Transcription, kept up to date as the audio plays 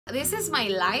This is my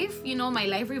life, you know, my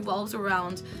life revolves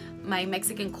around my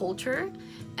Mexican culture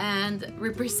and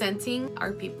representing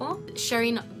our people,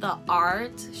 sharing the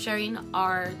art, sharing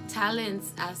our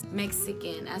talents as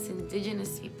Mexican, as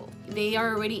indigenous people. They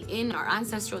are already in our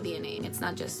ancestral DNA. It's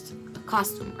not just a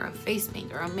costume or a face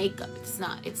paint or a makeup. It's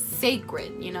not. It's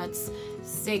sacred, you know, it's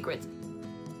sacred.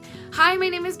 Hi, my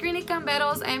name is Greeny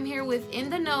Camberos. I am here with In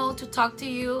the Know to talk to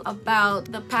you about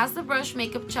the Pass the Brush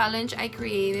makeup challenge I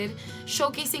created,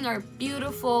 showcasing our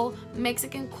beautiful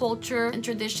Mexican culture and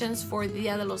traditions for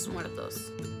Dia de los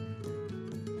Muertos.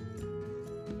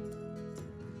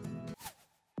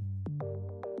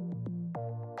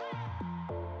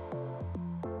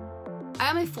 I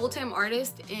am a full-time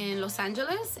artist in Los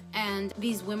Angeles, and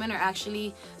these women are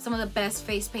actually some of the best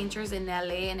face painters in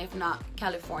LA and if not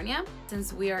California.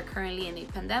 Since we are currently in a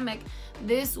pandemic,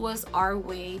 this was our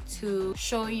way to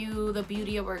show you the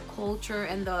beauty of our culture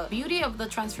and the beauty of the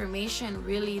transformation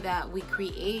really that we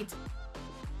create.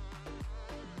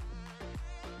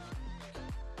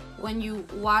 When you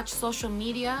watch social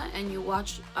media and you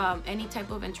watch any type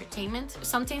of entertainment,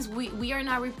 sometimes we are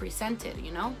not represented,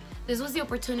 you know? This was the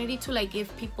opportunity to like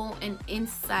give people an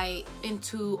insight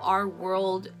into our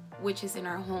world, which is in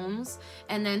our homes,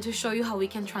 and then to show you how we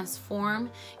can transform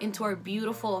into our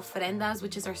beautiful ofrendas,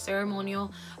 which is our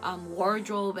ceremonial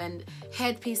wardrobe and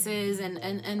headpieces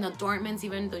and adornments,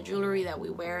 even the jewelry that we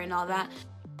wear and all that.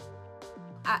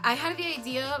 I had the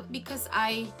idea because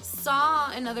I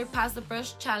saw another Pass the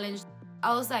Brush challenge.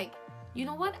 I was like, you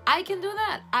know what? I can do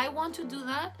that. I want to do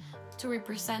that to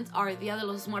represent our Dia de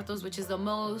los Muertos, which is the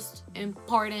most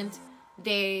important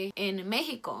day in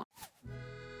Mexico.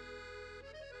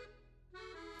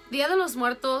 Dia de los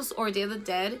Muertos, or Day of the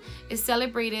Dead, is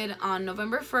celebrated on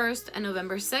November 1st and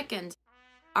November 2nd.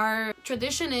 Our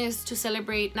tradition is to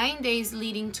celebrate 9 days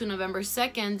leading to November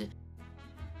 2nd.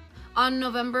 On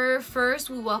November 1st,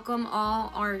 we welcome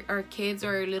all our kids,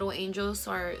 our little angels,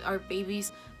 our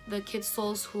babies, the kids'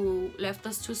 souls who left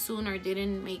us too soon or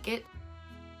didn't make it.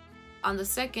 On the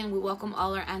 2nd, we welcome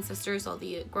all our ancestors, all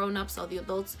the grown-ups, all the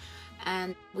adults,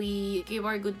 and we give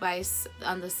our goodbyes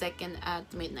on the 2nd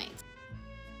at midnight.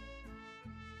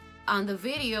 On the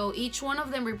video, each one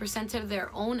of them represented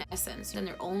their own essence and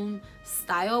their own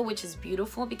style, which is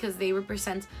beautiful because they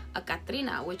represent a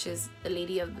Catrina, which is the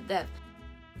Lady of the Dead.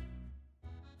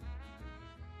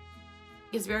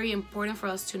 It's very important for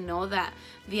us to know that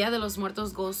Dia de los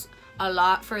Muertos goes a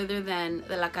lot further than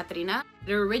the La Catrina.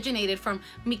 It originated from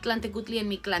Mictlantecutli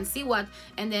and Mictlancihuat,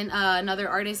 and then another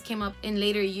artist came up in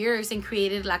later years and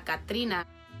created La Catrina.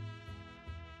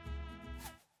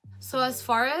 So as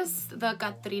far as the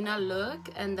Catrina look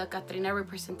and the Catrina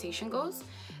representation goes,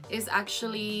 is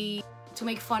actually to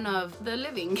make fun of the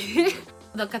living.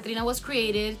 The Catrina was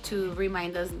created to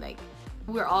remind us, like,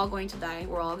 we're all going to die,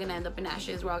 we're all gonna end up in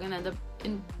ashes, we're all gonna end up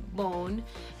in bone,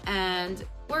 and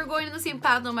we're going in the same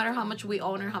path no matter how much we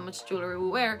own or how much jewelry we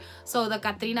wear. So the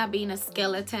Catrina being a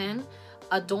skeleton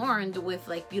adorned with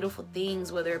like beautiful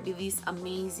things, whether it be these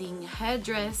amazing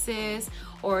headdresses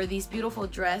or these beautiful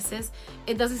dresses,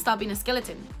 it doesn't stop being a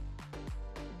skeleton.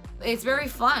 It's very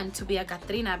fun to be a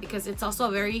Catrina because it's also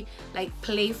a very like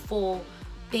playful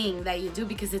thing that you do,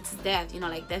 because it's death, you know,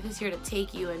 like death is here to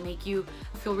take you and make you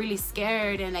feel really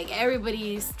scared, and like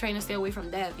everybody's trying to stay away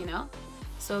from death, you know.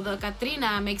 So the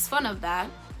Catrina makes fun of that,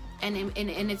 and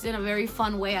it's in a very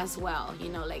fun way as well, you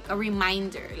know, like a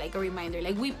reminder, like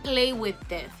we play with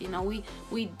death, you know,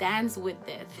 we dance with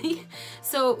death.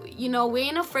 So, you know, we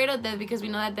ain't afraid of death because we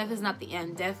know that death is not the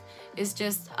end. Death is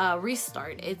just a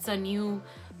restart. It's a new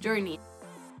journey.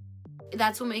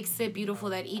 That's what makes it beautiful,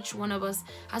 that each one of us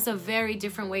has a very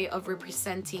different way of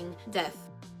representing death.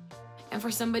 And for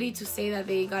somebody to say that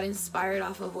they got inspired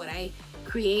off of what I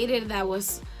created, that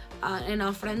was an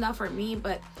ofrenda for me,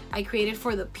 but I created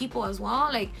for the people as well,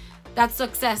 like that's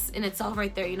success in itself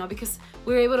right there, you know, because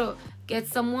we were able to get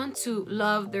someone to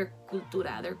love their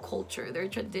cultura, their culture, their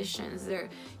traditions, their,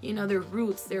 you know, their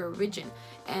roots, their origin.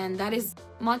 And that is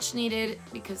much needed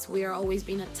because we are always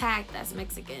being attacked as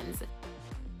Mexicans.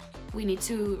 We need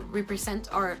to represent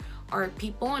our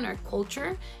people and our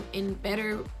culture in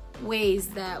better ways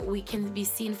that we can be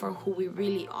seen for who we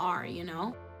really are, you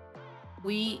know.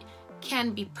 We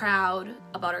can be proud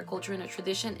about our culture and our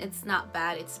tradition. It's not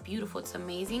bad, it's beautiful, it's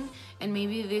amazing, and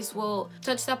maybe this will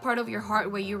touch that part of your heart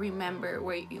where you remember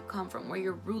where you come from, where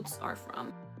your roots are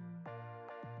from.